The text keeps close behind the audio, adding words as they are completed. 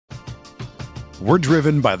We're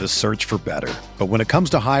driven by the search for better. But when it comes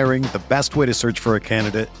to hiring, the best way to search for a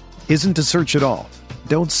candidate isn't to search at all.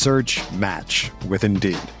 Don't search, match with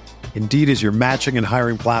Indeed. Indeed is your matching and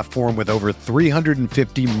hiring platform with over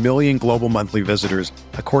 350 million global monthly visitors,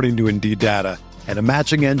 according to Indeed data, and a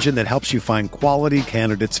matching engine that helps you find quality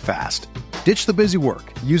candidates fast. Ditch the busy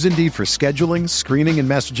work. Use Indeed for scheduling, screening, and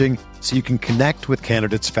messaging so you can connect with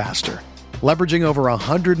candidates faster. Leveraging over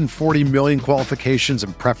 140 million qualifications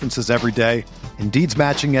and preferences every day, Indeed's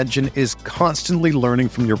matching engine is constantly learning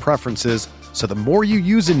from your preferences, so the more you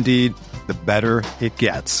use Indeed, the better it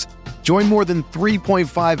gets. Join more than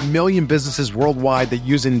 3.5 million businesses worldwide that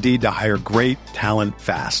use Indeed to hire great talent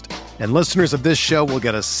fast. And listeners of this show will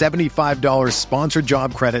get a $75 sponsored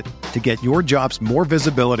job credit to get your jobs more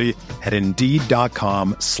visibility at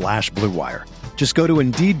Indeed.com/Blue Wire. Just go to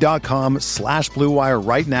Indeed.com/Blue Wire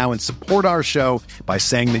right now and support our show by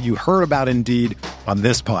saying that you heard about Indeed on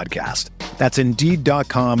this podcast. That's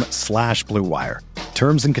Indeed.com/Blue Wire.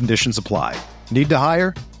 Terms and conditions apply. Need to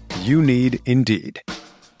hire? You need Indeed.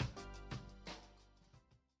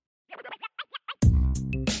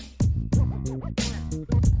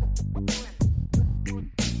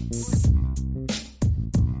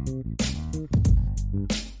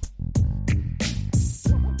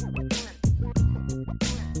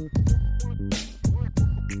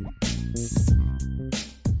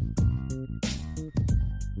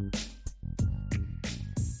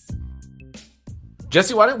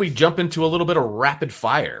 Jesse, why don't we jump into a little bit of rapid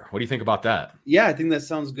fire? What do you think about that? Yeah, I think that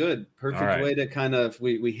sounds good. Perfect right. way to kind of,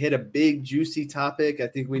 we hit a big, juicy topic. I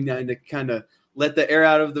think we need to kind of let the air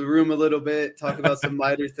out of the room a little bit, talk about some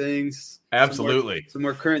lighter things. Absolutely. Some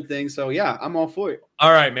more current things. So yeah, I'm all for it.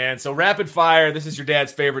 All right, man. So rapid fire, this is your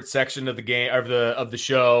dad's favorite section of the game of the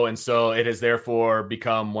show. And so it has therefore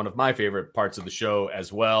become one of my favorite parts of the show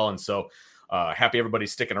as well. And so happy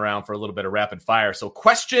everybody's sticking around for a little bit of rapid fire. So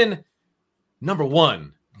question number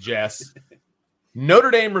one, Jess.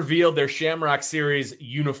 Notre Dame revealed their Shamrock Series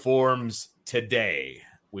uniforms today.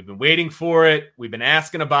 We've been waiting for it. We've been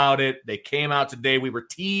asking about it. They came out today. We were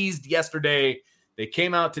teased yesterday. They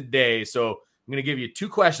came out today. So I'm going to give you two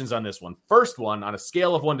questions on this one. First one, on a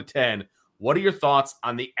scale of 1 to 10, what are your thoughts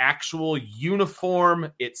on the actual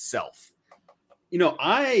uniform itself? You know,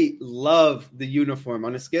 I love the uniform.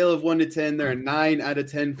 On a scale of 1 to 10, they're a 9 out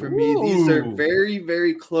of 10 for me. These are very,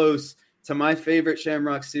 very close to my favorite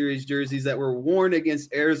Shamrock Series jerseys that were worn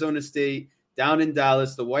against Arizona State down in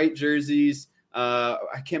Dallas, the white jerseys. I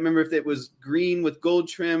can't remember if it was green with gold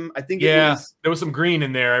trim. I think there was some green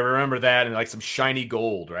in there. I remember that, and like some shiny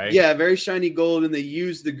gold, right? Yeah, very shiny gold, and they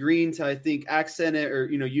used the green to, I think, accent it or,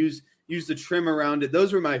 use the trim around it.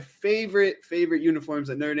 Those were my favorite uniforms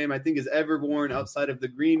that Notre Dame, I think, has ever worn outside of the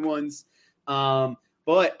green ones.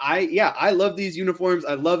 But I love these uniforms.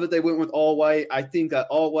 I love that they went with all white. I think that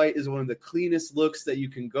all white is one of the cleanest looks that you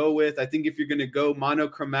can go with. I think if you're going to go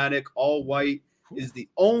monochromatic, all white is the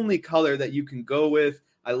only color that you can go with.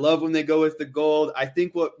 I love when they go with the gold. I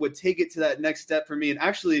think what would take it to that next step for me, and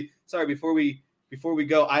actually, sorry, before we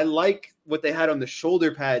go, I like what they had on the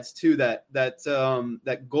shoulder pads too. That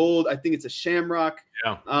gold, I think it's a shamrock.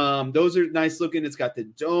 Yeah. Those are nice looking. It's got the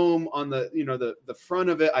dome on the front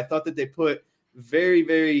of it. I thought that they put very,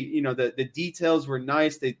 very, the details were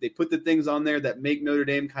nice. They put the things on there that make Notre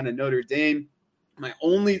Dame kind of Notre Dame. My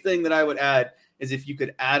only thing that I would add is if you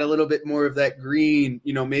could add a little bit more of that green,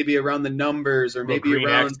 maybe around the numbers or maybe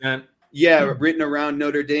around accent. Yeah, written around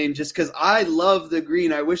Notre Dame, just because I love the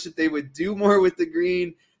green. I wish that they would do more with the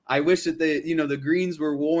green. I wish that the greens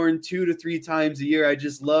were worn 2 to 3 times a year. I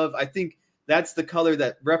think that's the color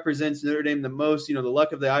that represents Notre Dame the most, the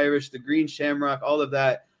luck of the Irish, the green shamrock, all of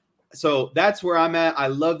that. So that's where I'm at. I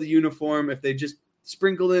love the uniform. If they just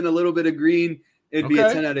sprinkle in a little bit of green, it'd be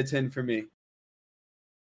a 10 out of 10 for me.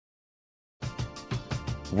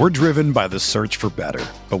 We're driven by the search for better.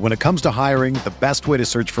 But when it comes to hiring, the best way to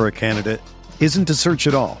search for a candidate isn't to search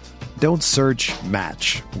at all. Don't search,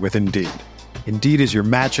 match with Indeed. Indeed is your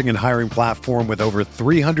matching and hiring platform with over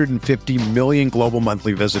 350 million global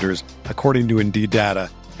monthly visitors, according to Indeed data,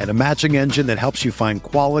 and a matching engine that helps you find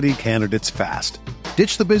quality candidates fast.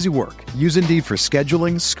 Ditch the busy work. Use Indeed for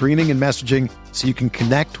scheduling, screening, and messaging so you can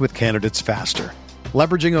connect with candidates faster.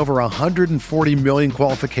 Leveraging over 140 million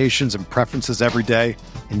qualifications and preferences every day,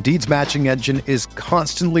 Indeed's matching engine is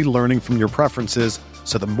constantly learning from your preferences,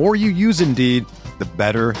 so the more you use Indeed, the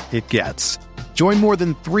better it gets. Join more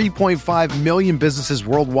than 3.5 million businesses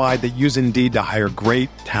worldwide that use Indeed to hire great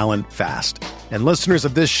talent fast. And listeners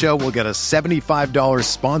of this show will get a $75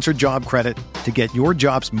 sponsored job credit to get your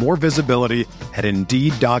jobs more visibility at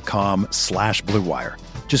Indeed.com/Blue Wire.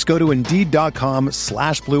 Just go to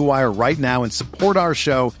Indeed.com/Blue Wire right now and support our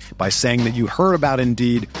show by saying that you heard about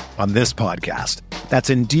Indeed on this podcast. That's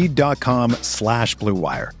Indeed.com/Blue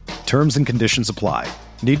Wire. Terms and conditions apply.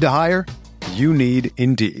 Need to hire? You need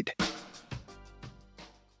Indeed.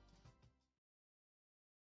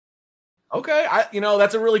 Okay,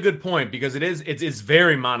 that's a really good point because it's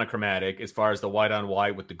very monochromatic as far as the white on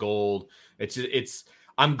white with the gold.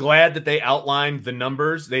 I'm glad that they outlined the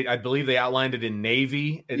numbers. I believe they outlined it in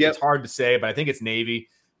navy. It's hard to say, but I think it's navy.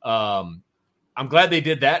 I'm glad they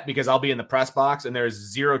did that because I'll be in the press box and there's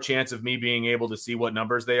zero chance of me being able to see what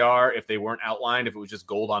numbers they are if they weren't outlined. If it was just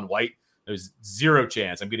gold on white, there's zero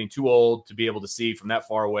chance. I'm getting too old to be able to see from that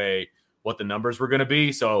far away what the numbers were going to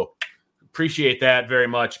be. So appreciate that very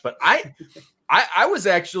much. But I was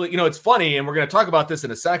actually, it's funny, and we're going to talk about this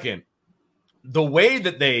in a second. The way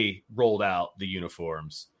that they rolled out the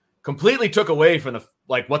uniforms completely took away from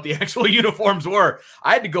what the actual uniforms were.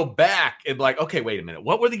 I had to go back and okay, wait a minute.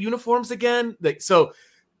 What were the uniforms again? So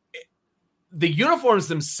the uniforms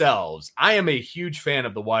themselves, I am a huge fan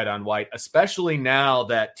of the white on white, especially now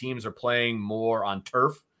that teams are playing more on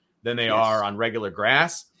turf than they are on regular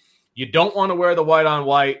grass. You don't want to wear the white on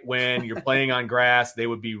white when you're playing on grass. They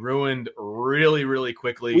would be ruined really, really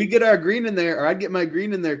quickly. We get our green in there, or I'd get my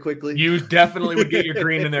green in there quickly. You definitely would get your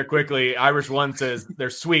green in there quickly. Irish One says they're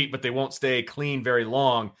sweet, but they won't stay clean very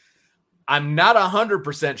long. I'm not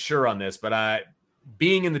 100% sure on this, but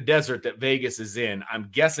being in the desert that Vegas is in, I'm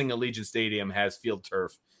guessing Allegiant Stadium has field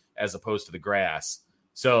turf as opposed to the grass.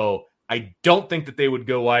 So I don't think that they would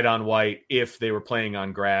go white on white if they were playing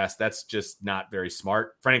on grass. That's just not very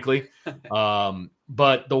smart, frankly.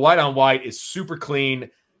 But the white on white is super clean.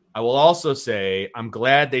 I will also say I'm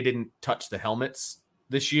glad they didn't touch the helmets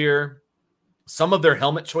this year. Some of their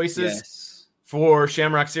helmet choices for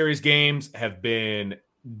Shamrock Series games have been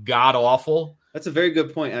god awful. That's a very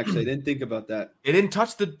good point, actually. I didn't think about that. They didn't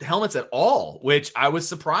touch the helmets at all, which I was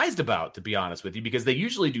surprised about, to be honest with you, because they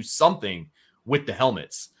usually do something with the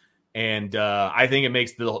helmets. And I think it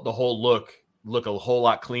makes the whole look a whole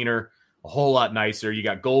lot cleaner, a whole lot nicer. You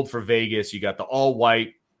got gold for Vegas. You got the all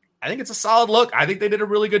white. I think it's a solid look. I think they did a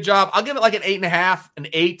really good job. I'll give it like an 8.5, an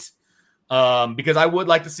 8, because I would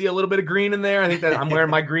like to see a little bit of green in there. I think that I'm wearing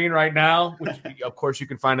my green right now, which of course you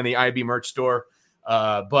can find in the IB merch store.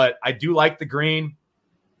 But I do like the green.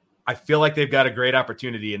 I feel like they've got a great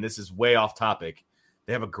opportunity, and this is way off topic.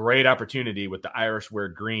 They have a great opportunity with the Irish Wear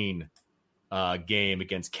Green game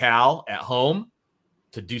against Cal at home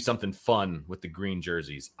to do something fun with the green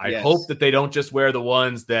jerseys. I hope that they don't just wear the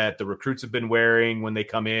ones that the recruits have been wearing when they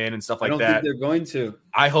come in and stuff like that. I don't think they're going to.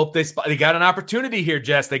 I hope they got an opportunity here,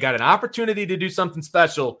 Jess. They got an opportunity to do something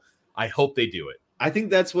special. I hope they do it. I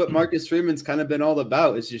think that's what Marcus Freeman's kind of been all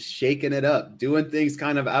about, is just shaking it up, doing things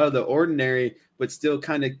kind of out of the ordinary, but still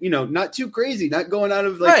kind of, not too crazy, not going out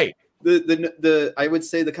of the I would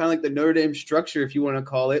say the kind of like the Notre Dame structure, if you want to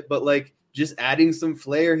call it, but just adding some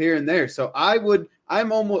flair here and there. So I would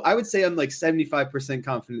say I'm like 75%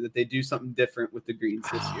 confident that they do something different with the greens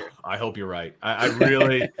this year. I hope you're right. I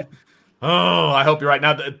really, I hope you're right.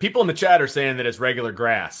 Now, the people in the chat are saying that it's regular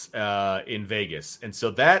grass in Vegas. And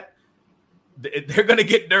so they're going to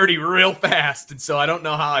get dirty real fast. And so I don't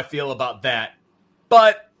know how I feel about that,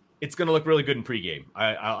 but it's going to look really good in pregame.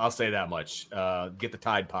 I'll say that much. Get the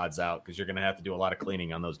Tide Pods out, because you're going to have to do a lot of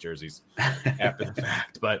cleaning on those jerseys after the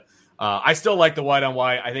fact. But I still like the white on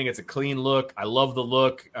white. I think it's a clean look. I love the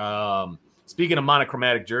look. Speaking of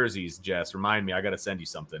monochromatic jerseys, Jess, remind me, I got to send you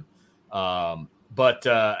something. But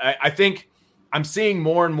I think I'm seeing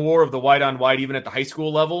more and more of the white on white, even at the high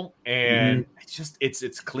school level. And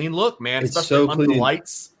it's a clean look, man. It's especially so under clean. the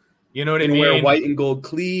lights. You know what I mean? Wear white and gold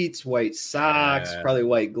cleats, white socks, probably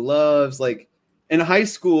white gloves. Like in high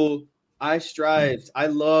school, I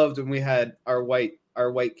loved when we had our white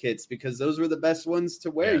kits, because those were the best ones to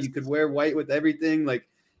wear. You could wear white with everything. Like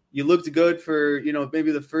you looked good for,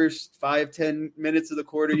 maybe the first 5-10 minutes of the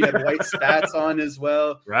quarter. You had white spats on as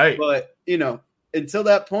well. Right. But, until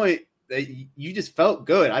that point, you just felt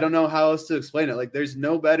good. I don't know how else to explain it. Like there's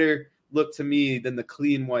no better look to me than the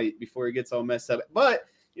clean white before it gets all messed up. But,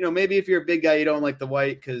 maybe if you're a big guy, you don't like the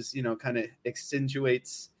white because, kind of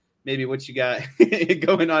accentuates maybe what you got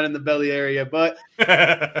going on in the belly area. But,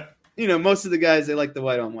 most of the guys, they like the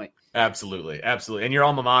white on white. Absolutely. Absolutely. And your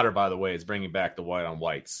alma mater, by the way, is bringing back the white on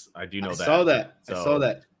whites. I do know that. I saw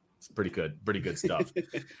that. It's pretty good. Pretty good stuff.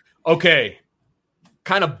 Okay.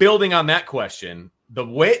 Kind of building on that question,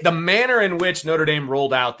 the manner in which Notre Dame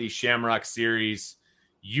rolled out these Shamrock Series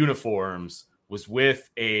uniforms was with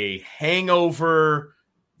a hangover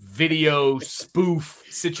video spoof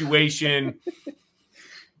situation.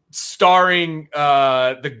 starring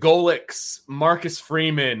the Golics, Marcus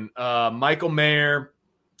Freeman, Michael Mayer,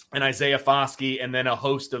 and Isaiah Foskey, and then a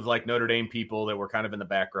host of like Notre Dame people that were kind of in the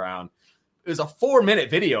background. It was a 4-minute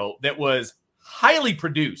video that was highly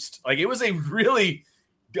produced. Like it was a really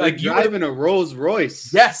like driving a Rolls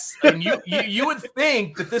Royce. Yes, and you would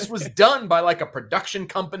think that this was done by like a production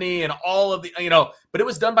company and all of the but it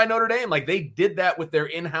was done by Notre Dame. Like they did that with their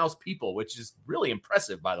in-house people, which is really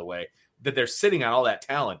impressive, by the way, that they're sitting on all that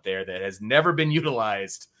talent there that has never been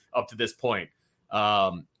utilized up to this point.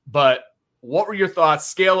 But what were your thoughts,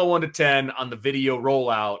 scale of 1 to 10, on the video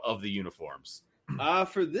rollout of the uniforms?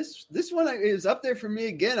 For this one, it was up there for me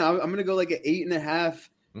again. I'm going to go like an 8.5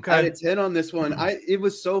 out of 10 on this one. It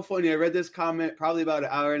was so funny. I read this comment probably about an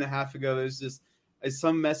hour and a half ago. It was just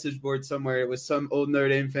some message board somewhere. It was some old Notre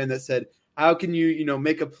Dame fan that said, how can you,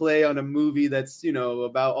 make a play on a movie that's,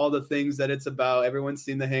 about all the things that it's about? Everyone's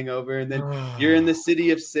seen The Hangover. And then you're in the city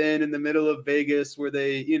of sin in the middle of Vegas where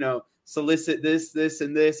they, solicit this,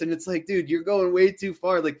 and this. And it's like, dude, you're going way too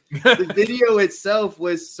far. Like the video itself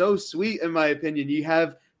was so sweet, in my opinion. You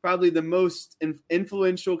have probably the most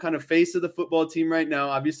influential kind of face of the football team right now.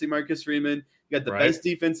 Obviously, Marcus Freeman. You got the best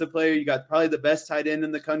defensive player. You got probably the best tight end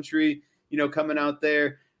in the country, coming out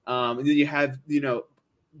there. And then you have,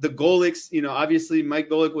 the Golics, obviously Mike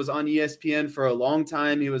Golick was on ESPN for a long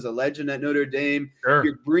time. He was a legend at Notre Dame. Sure.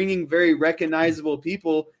 You're bringing very recognizable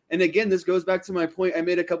people. And again, this goes back to my point I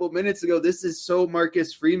made a couple minutes ago. This is so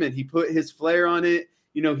Marcus Freeman. He put his flair on it.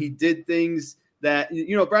 He did things that,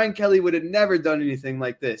 Brian Kelly would have never done anything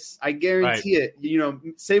like this. I guarantee it.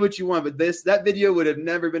 Say what you want, but that video would have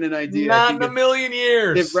never been an idea. Not in a million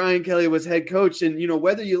years. If Brian Kelly was head coach. And,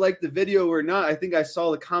 whether you like the video or not, I think I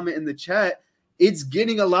saw the comment in the chat. It's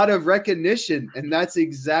getting a lot of recognition, and that's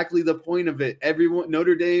exactly the point of it.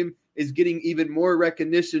 Notre Dame is getting even more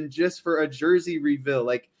recognition just for a jersey reveal.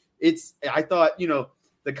 Like I thought,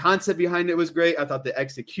 the concept behind it was great. I thought the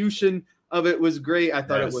execution of it was great. I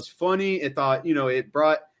thought it was funny. I thought, it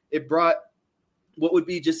brought what would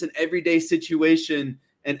be just an everyday situation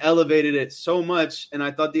and elevated it so much. And I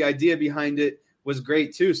thought the idea behind it was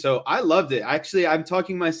great too. So I loved it. Actually, I'm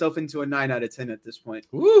talking myself into a 9 out of 10 at this point.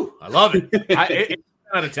 Woo, I love it. It's 10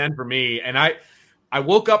 out of 10 for me. And I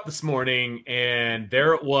woke up this morning and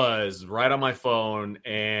there it was right on my phone,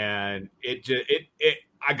 and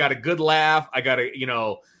I got a good laugh. I got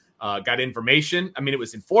got information. I mean, it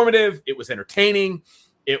was informative. It was entertaining.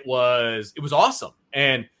 It was awesome.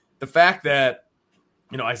 And the fact that,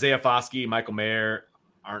 Isaiah Foskey, Michael Mayer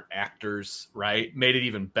aren't actors, right, made it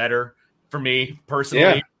even better for me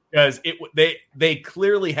personally, because they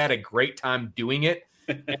clearly had a great time doing it.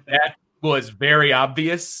 And that was very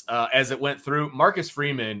obvious as it went through. Marcus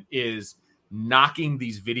Freeman is knocking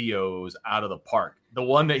these videos out of the park. The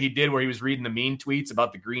one that he did where he was reading the mean tweets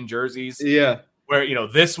about the green jerseys. Yeah. Where,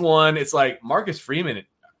 this one, it's like Marcus Freeman,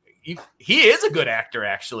 he is a good actor,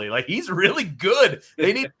 actually. Like, he's really good.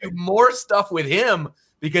 They need to do more stuff with him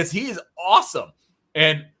because he's awesome.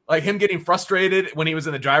 And like him getting frustrated when he was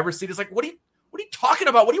in the driver's seat, it's like, what are you talking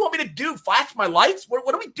about? What do you want me to do? Flash my lights?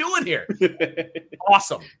 What are we doing here?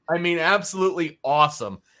 Awesome. I mean, absolutely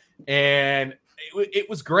awesome. And it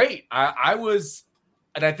was great. I was,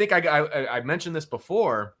 and I think I mentioned this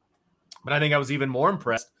before, but I think I was even more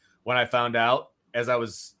impressed when I found out, as it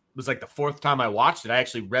was like the 4th time I watched it, I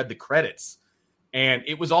actually read the credits, and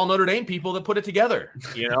it was all Notre Dame people that put it together.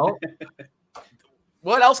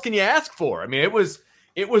 What else can you ask for? I mean, it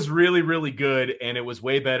was really, really good, and it was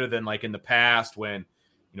way better than like in the past when,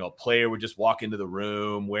 a player would just walk into the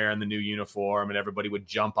room wearing the new uniform and everybody would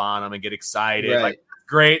jump on them and get excited. Right. Like,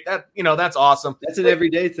 great. That's awesome. That's an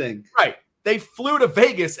everyday thing. Right. They flew to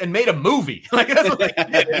Vegas and made a movie. Like, that's what they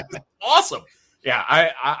did. It was awesome. Yeah,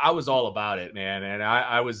 I was all about it, man. And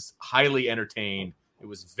I was highly entertained. It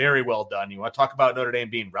was very well done. You want to talk about Notre Dame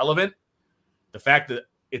being relevant? The fact that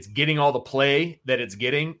it's getting all the play that it's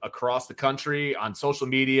getting across the country on social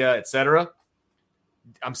media, etc.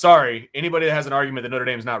 I'm sorry. Anybody that has an argument that Notre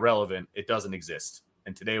Dame is not relevant, it doesn't exist.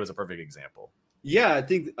 And today was a perfect example. Yeah, I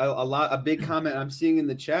think a big comment I'm seeing in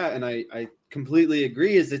the chat, and I completely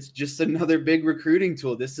agree, is it's just another big recruiting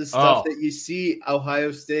tool. This is stuff that you see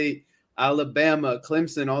Ohio State, Alabama,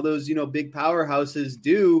 Clemson, all those, big powerhouses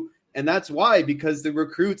do. And that's why, because the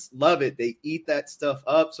recruits love it. They eat that stuff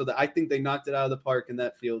up. So that I think they knocked it out of the park in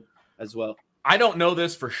that field as well. I don't know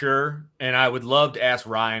this for sure. And I would love to ask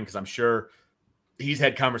Ryan, because I'm sure he's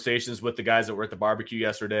had conversations with the guys that were at the barbecue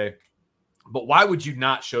yesterday. But why would you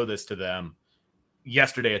not show this to them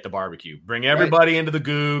yesterday at the barbecue? Bring everybody into the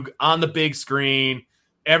Goog on the big screen.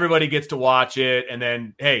 everybody gets to watch it, and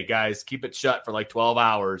then, hey guys, keep it shut for like 12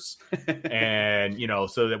 hours and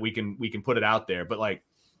so that we can put it out there. But like,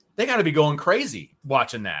 they got to be going crazy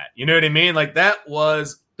watching that. You know what I mean? Like, that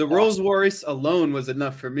was the awesome. Rolls Royce alone was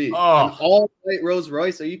enough for me. Oh, an all white Rolls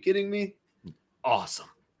Royce. Are you kidding me? Awesome.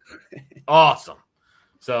 Awesome.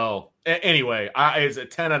 So anyway, it's a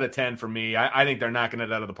 10 out of 10 for me. I think they're knocking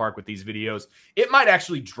it out of the park with these videos. It might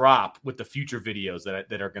actually drop with the future videos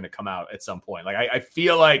that are going to come out at some point. Like, I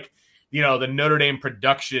feel like, the Notre Dame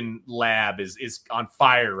production lab is on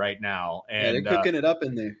fire right now. And they're cooking it up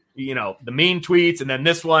in there. The mean tweets, and then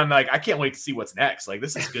this one, like, I can't wait to see what's next. Like,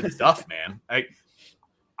 this is good stuff, man.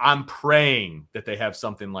 I'm praying that they have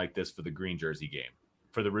something like this for the green jersey game.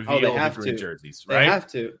 For the reveal of the green jerseys, right? They have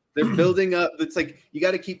to. They're building up. It's like you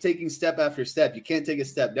got to keep taking step after step. You can't take a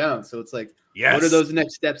step down. So it's like, what are those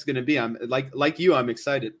next steps going to be? I'm like you. I'm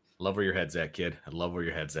excited. Love where your head's at, kid. I love where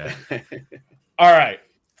your head's at. All right.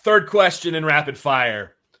 Third question in rapid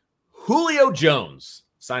fire. Julio Jones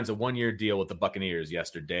signs a 1-year deal with the Buccaneers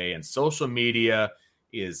yesterday, and social media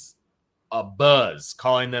is abuzz,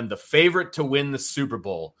 calling them the favorite to win the Super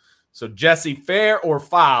Bowl. So, Jesse, fair or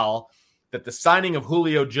foul that the signing of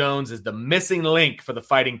Julio Jones is the missing link for the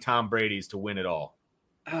Fighting Tom Brady's to win it all?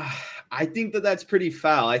 I think that's pretty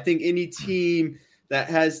foul. I think any team that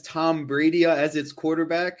has Tom Brady as its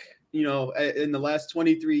quarterback, in the last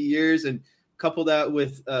 23 years, and couple that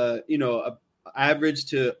with, a average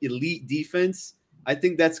to elite defense, I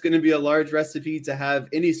think that's going to be a large recipe to have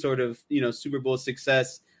any sort of, Super Bowl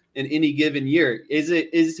success in any given year.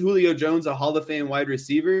 Is Julio Jones a Hall of Fame wide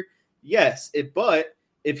receiver? Yes. But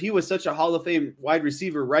if he was such a Hall of Fame wide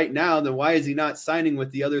receiver right now, then why is he not signing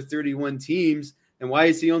with the other 31 teams? And why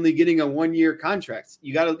is he only getting a 1-year contract?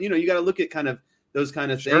 You got to look at kind of those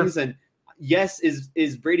kind of things. And yes,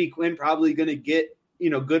 is Brady Quinn probably going to get,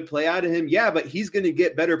 good play out of him? Yeah, but he's going to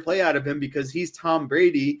get better play out of him because he's Tom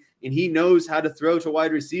Brady and he knows how to throw to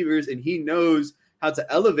wide receivers and he knows how to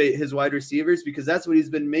elevate his wide receivers because that's what he's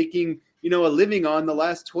been making, a living on the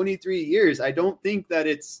last 23 years. I don't think that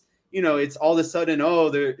it's all of a sudden,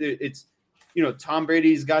 Tom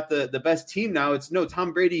Brady's got the best team now. It's no,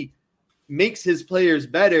 Tom Brady makes his players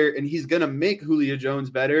better, and he's going to make Julio Jones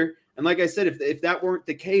better. And like I said, if that weren't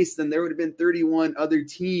the case, then there would have been 31 other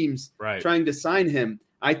teams trying to sign him.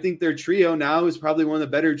 I think their trio now is probably one of the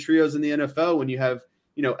better trios in the NFL when you have,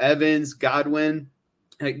 Evans, Godwin.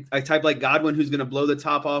 I type like Godwin, who's going to blow the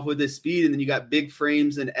top off with his speed, and then you got big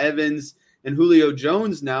frames and Evans and Julio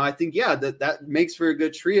Jones now. I think, that makes for a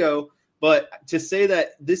good trio. But to say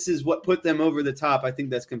that this is what put them over the top, I think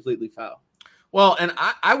that's completely foul. Well, and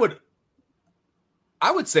I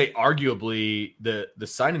would say arguably the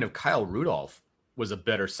signing of Kyle Rudolph was a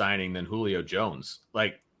better signing than Julio Jones.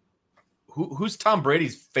 Like, who's Tom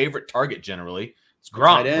Brady's favorite target generally? It's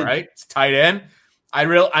Gronk, right? It's tight end.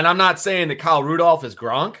 And I'm not saying that Kyle Rudolph is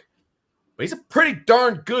Gronk, but he's a pretty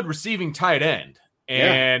darn good receiving tight end.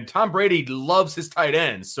 And Tom Brady loves his tight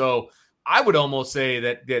ends. So I would almost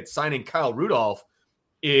say that signing Kyle Rudolph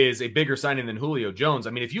is a bigger signing than Julio Jones.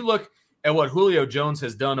 I mean, if you look at what Julio Jones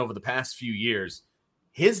has done over the past few years,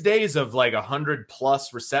 his days of like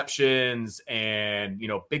 100+ receptions and,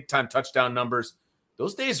 big time touchdown numbers,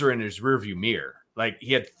 those days are in his rearview mirror. Like,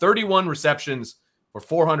 he had 31 receptions for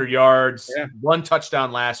 400 yards, 1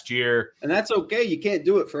 touchdown last year. And that's okay. You can't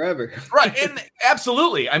do it forever. Right. And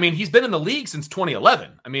absolutely. I mean, he's been in the league since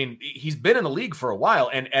 2011. I mean, he's been in the league for a while,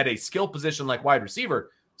 and at a skill position like wide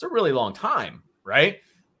receiver, it's a really long time, right?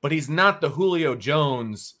 But he's not the Julio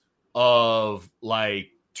Jones of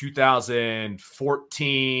like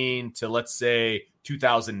 2014 to, let's say,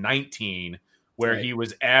 2019, where he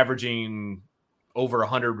was averaging over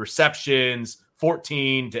 100 receptions,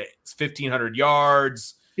 14 to 1,500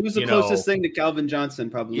 yards. He was the closest thing to Calvin Johnson,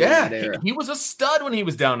 probably. Yeah, in that era. He was a stud when he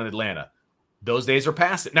was down in Atlanta. Those days are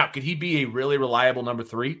past it. Now, could he be a really reliable number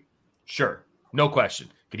 3? Sure, no question.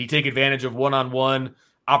 Could he take advantage of one-on-one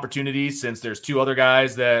opportunities since there's 2 other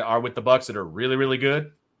guys that are with the Bucs that are really, really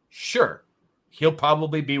good? Sure. He'll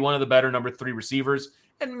probably be one of the better number 3 receivers,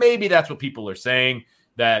 and maybe that's what people are saying,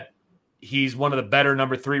 that he's one of the better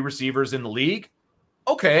number 3 receivers in the league.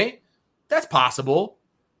 Okay. That's possible.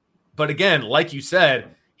 But again, like you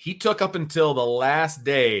said, he took up until the last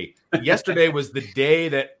day. Yesterday was the day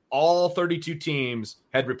that all 32 teams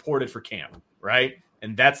had reported for camp, right?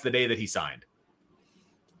 And that's the day that he signed.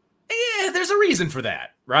 Yeah, there's a reason for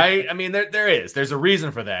that, right? I mean, there is. There's a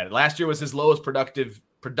reason for that. Last year was his lowest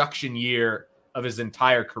production year of his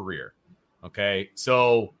entire career. Okay,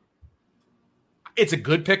 so it's a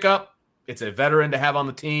good pickup. It's a veteran to have on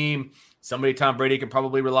the team. Somebody Tom Brady can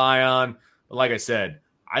probably rely on. But like I said,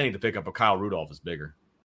 I think the pickup of Kyle Rudolph is bigger.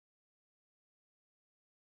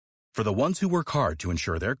 For the ones who work hard to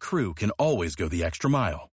ensure their crew can always go the extra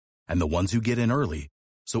mile, and the ones who get in early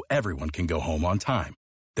so everyone can go home on time,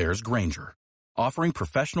 there's Grainger, offering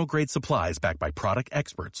professional-grade supplies backed by product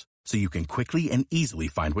experts so you can quickly and easily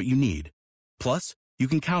find what you need. Plus, you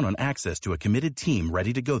can count on access to a committed team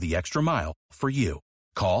ready to go the extra mile for you.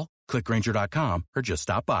 Call, click Grainger.com, or just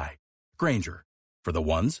stop by. Grainger, for the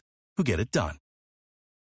ones who get it done.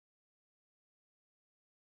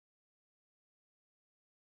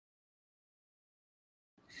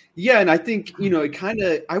 Yeah, and I think,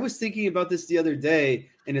 I was thinking about this the other day,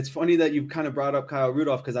 and it's funny that you kind of brought up Kyle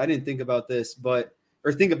Rudolph because I didn't think about this,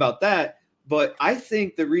 think about that. But I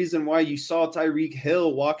think the reason why you saw Tyreek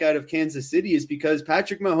Hill walk out of Kansas City is because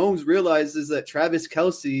Patrick Mahomes realizes that Travis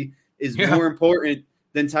Kelce is more important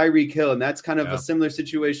than Tyreek Hill. And that's kind of a similar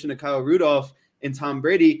situation to Kyle Rudolph and Tom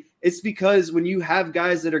Brady. It's because when you have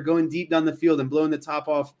guys that are going deep down the field and blowing the top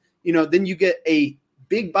off, then you get a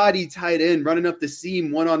big body tight end running up the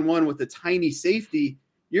seam one-on-one with a tiny safety.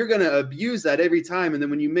 You're going to abuse that every time. And then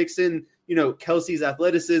when you mix in, Kelce's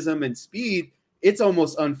athleticism and speed, it's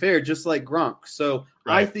almost unfair, just like Gronk. So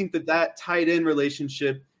I think that tight end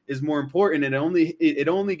relationship is more important, and it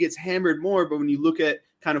only gets hammered more. But when you look at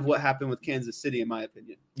kind of what happened with Kansas City, in my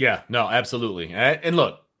opinion. Yeah, no, absolutely. And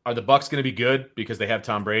look, are the Bucs going to be good because they have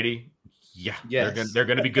Tom Brady? Yeah, yes. They're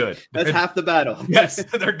going to be good. That's half the battle. Yes,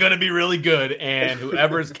 they're going to be really good, and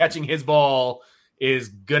whoever's catching his ball is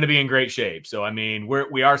going to be in great shape. So, I mean,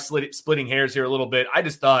 we are splitting hairs here a little bit. I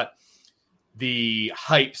just thought the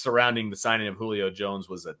hype surrounding the signing of Julio Jones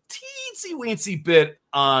was a teensy-weensy bit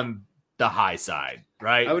on the high side,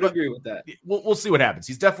 right? I would agree with that. We'll see what happens.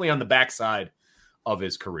 He's definitely on the backside of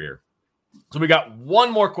his career. So we got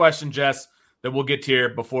one more question, Jess, that we'll get to here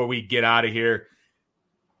before we get out of here.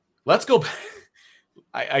 Let's go back.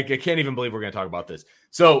 I can't even believe we're going to talk about this.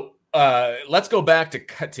 So let's go back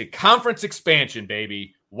to conference expansion,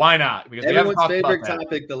 baby. Why not? Because everyone's favorite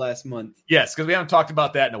topic the last month. Yes, because we haven't talked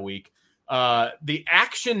about that in a week. The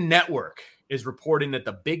Action Network is reporting that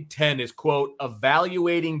the Big Ten is, quote,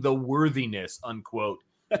 evaluating the worthiness, unquote,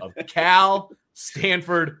 of Cal,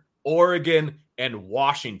 Stanford, Oregon, and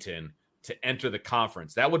Washington to enter the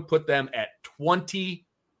conference. That would put them at 20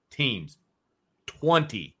 teams.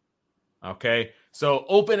 20. Okay. So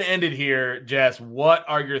open-ended here, Jess, what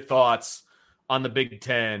are your thoughts on the Big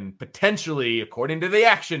Ten potentially, according to the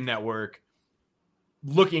Action Network,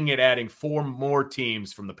 looking at adding 4 more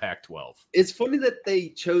teams from the Pac-12? It's funny that they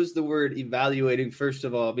chose the word evaluating, first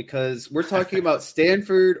of all, because we're talking about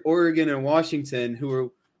Stanford, Oregon, and Washington,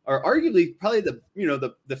 who are arguably probably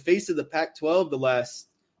the face of the Pac-12 the last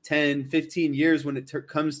 10, 15 years when it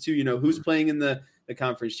comes to, who's playing in the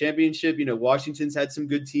conference championship. Washington's had some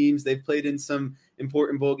good teams. They've played in some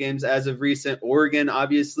important bowl games as of recent. Oregon,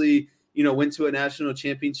 obviously, went to a national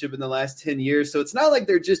championship in the last 10 years. So it's not like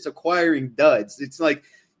they're just acquiring duds. It's like,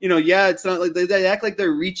 it's not like they act like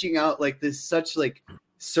they're reaching out like this, such like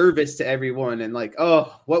service to everyone. And like,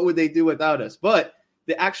 oh, what would they do without us? But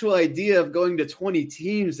the actual idea of going to 20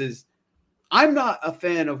 teams I'm not a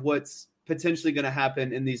fan of what's potentially going to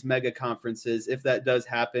happen in these mega conferences. If that does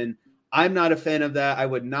happen, I'm not a fan of that. I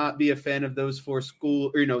would not be a fan of those 4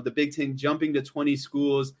 schools, or, the Big Ten jumping to 20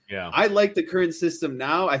 schools. Yeah. I like the current system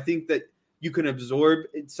now. I think that you can absorb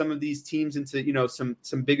some of these teams into,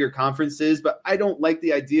 some bigger conferences, but I don't like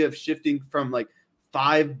the idea of shifting from like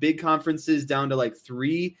 5 big conferences down to like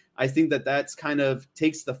 3. I think that that's kind of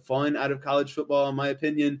takes the fun out of college football, in my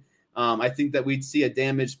opinion. I think that we'd see a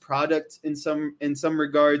damaged product in some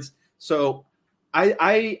regards. So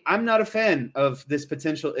I'm not a fan of this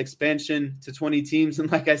potential expansion to 20 teams.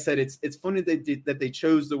 And like I said, it's funny that they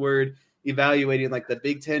chose the word evaluating, like the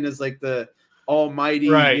Big Ten is like the almighty,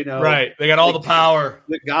 right. They got all the power,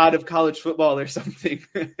 the god of college football or something.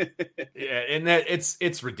 Yeah. And that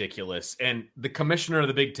it's ridiculous. And the commissioner of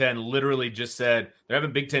the Big Ten literally just said, they're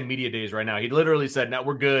having Big Ten media days right now. He literally said, no,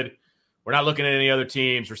 we're good. We're not looking at any other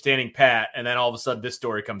teams. We're standing pat. And then all of a sudden this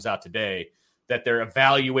story comes out today that they're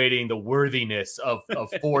evaluating the worthiness of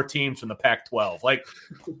 4 teams from the Pac-12. Like,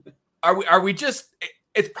 are we just,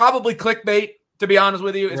 it's probably clickbait, to be honest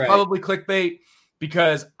with you. It's probably clickbait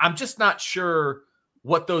because I'm just not sure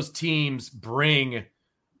what those teams bring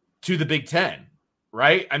to the Big Ten,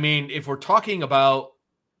 right? I mean, if we're talking about,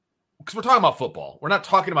 because we're talking about football, we're not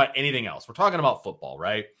talking about anything else. We're talking about football,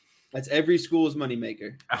 right? That's every school's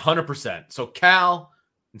moneymaker. 100%. So Cal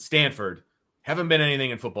and Stanford haven't been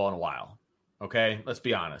anything in football in a while. Okay, let's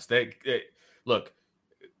be honest. Look,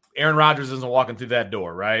 Aaron Rodgers isn't walking through that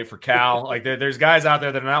door, right? For Cal, like there's guys out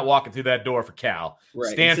there that are not walking through that door for Cal.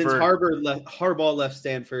 Right. Stanford, And since Harbaugh left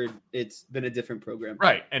Stanford, it's been a different program.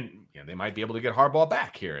 Right. And they might be able to get Harbaugh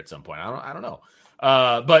back here at some point. I don't know.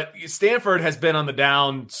 But Stanford has been on the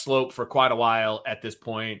down slope for quite a while at this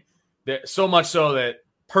point. So much so that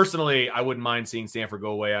personally, I wouldn't mind seeing Stanford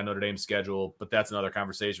go away on Notre Dame's schedule, but that's another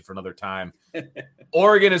conversation for another time.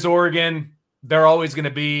 Oregon is Oregon. They're always going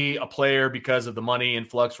to be a player because of the money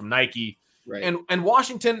influx from Nike. Right. And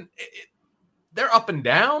Washington, they're up and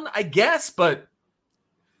down, I guess, but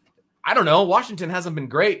I don't know. Washington hasn't been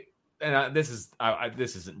great. And this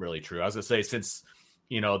isn't really true. I was going to say since,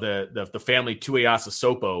 the family Tuiasa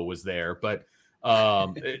Sopo was there, but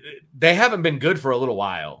they haven't been good for a little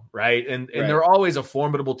while. Right. And they're always a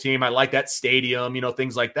formidable team. I like that stadium,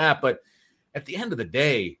 things like that. But at the end of the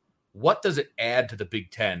day, what does it add to the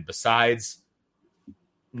Big Ten besides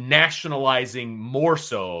nationalizing more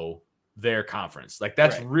so their conference? Like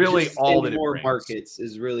that's really just all that it more brings. Markets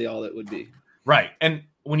is really all it would be. Right. And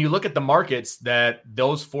when you look at the markets that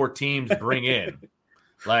those 4 teams bring in,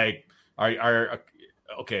 like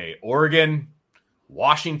okay, Oregon,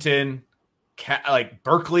 Washington, like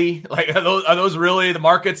Berkeley, like are those really the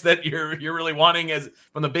markets that you're really wanting as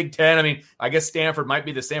from the Big Ten? I mean, I guess Stanford might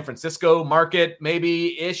be the San Francisco market,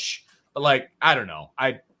 maybe ish, but like I don't know.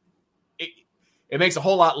 It makes a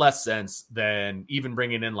whole lot less sense than even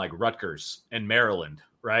bringing in like Rutgers and Maryland,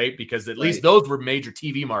 right? Because at least those were major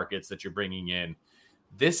TV markets that you're bringing in.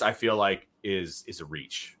 This I feel like is a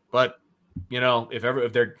reach, but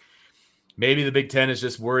if they're maybe the Big Ten is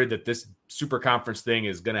just worried that this super conference thing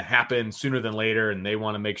is going to happen sooner than later, and they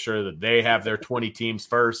want to make sure that they have their 20 teams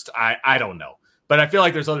first. I don't know, but I feel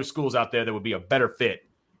like there's other schools out there that would be a better fit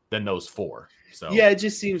than those 4. So yeah, it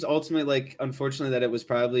just seems ultimately like, unfortunately, that it was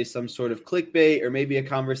probably some sort of clickbait or maybe a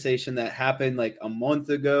conversation that happened like a month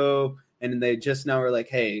ago, and they just now are like,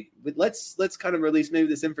 hey, let's kind of release maybe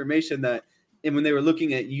this information that, and when they were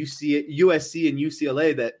looking at USC and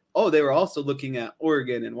UCLA, that they were also looking at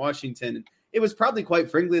Oregon and Washington. And it was probably quite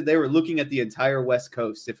frankly they were looking at the entire West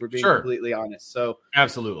Coast, if we're being completely honest. So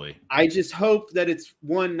absolutely, I just hope that it's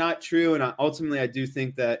not true, and ultimately I do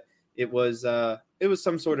think that it was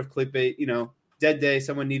some sort of clickbait. Dead day.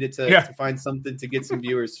 Someone needed to find something to get some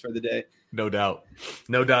viewers for the day. No doubt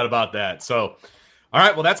about that. So, all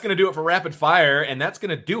right, well, that's going to do it for Rapid Fire, and that's going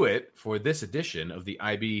to do it for this edition of the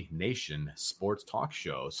IB Nation Sports Talk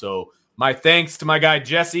Show. So my thanks to my guy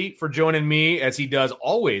Jesse for joining me, as he does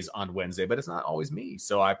always on Wednesday, but it's not always me.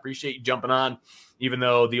 So I appreciate you jumping on, even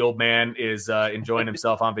though the old man is enjoying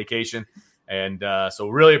himself on vacation. And so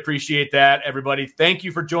really appreciate that, everybody. Thank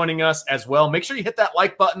you for joining us as well. Make sure you hit that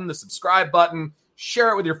like button, the subscribe button, share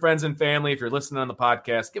it with your friends and family. If you're listening on the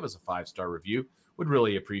podcast, give us a 5-star review. Would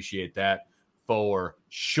really appreciate that for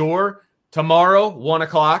sure. Tomorrow, 1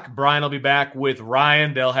 o'clock, Brian will be back with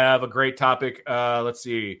Ryan. They'll have a great topic. Let's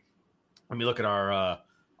see. Let me look at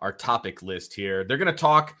our topic list here. They're going to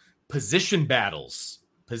talk position battles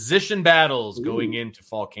going into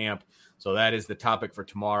fall camp. So that is the topic for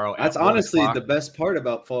tomorrow. That's honestly the best part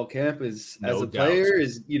about fall camp is as a player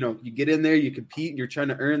is, you get in there, you compete, you're trying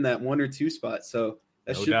to earn that 1 or 2 spot. So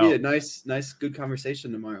that should be a nice, good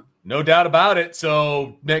conversation tomorrow. No doubt about it.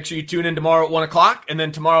 So make sure you tune in tomorrow at 1 o'clock. And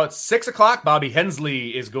then tomorrow at 6 o'clock, Bobby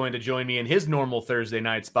Hensley is going to join me in his normal Thursday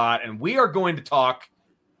night spot. And we are going to talk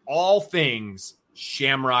all things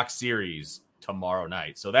Shamrock Series tomorrow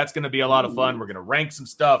night. So that's going to be a lot of fun. We're going to rank some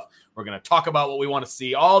stuff. We're going to talk about what we want to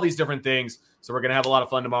see, all these different things. So we're going to have a lot of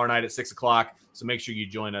fun tomorrow night at 6 o'clock. So make sure you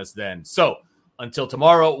join us then. So until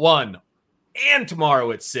tomorrow at 1 and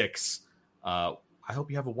tomorrow at 6, I hope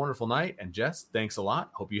you have a wonderful night. And Jess, thanks a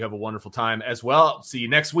lot. Hope you have a wonderful time as well. I'll see you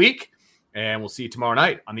next week. And we'll see you tomorrow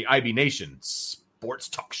night on the IB Nation Sports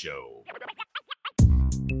Talk Show.